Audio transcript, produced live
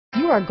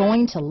are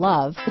going to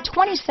love the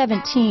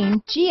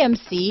 2017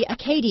 GMC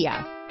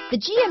Acadia. The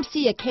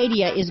GMC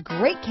Acadia is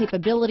great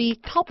capability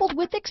coupled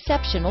with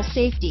exceptional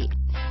safety.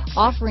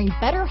 Offering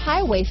better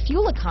highway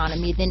fuel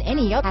economy than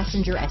any other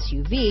passenger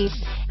SUV,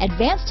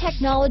 advanced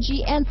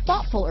technology and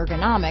thoughtful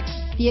ergonomics,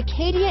 the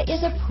Acadia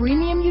is a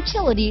premium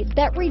utility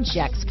that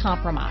rejects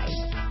compromise.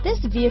 This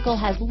vehicle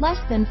has less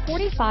than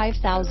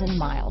 45,000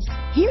 miles.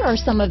 Here are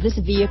some of this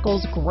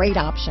vehicle's great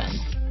options: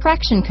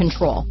 traction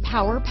control,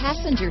 power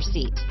passenger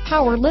seat,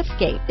 power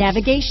liftgate,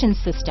 navigation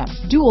system,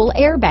 dual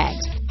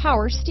airbags,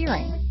 power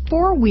steering,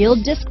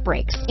 four-wheel disc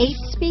brakes, 8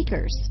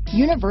 speakers,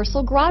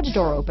 universal garage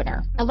door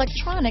opener,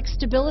 electronic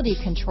stability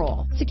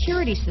control,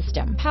 security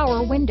system,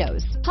 power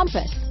windows,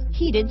 compass,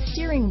 heated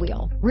steering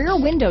wheel, rear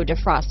window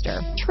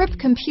defroster, trip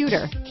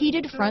computer,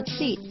 heated front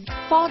seats,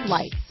 fog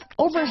lights,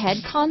 overhead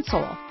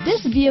console.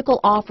 This vehicle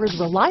offers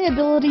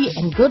reliability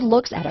and good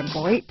looks at a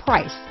great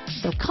price.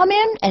 So come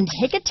in and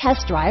take a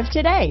test drive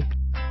today.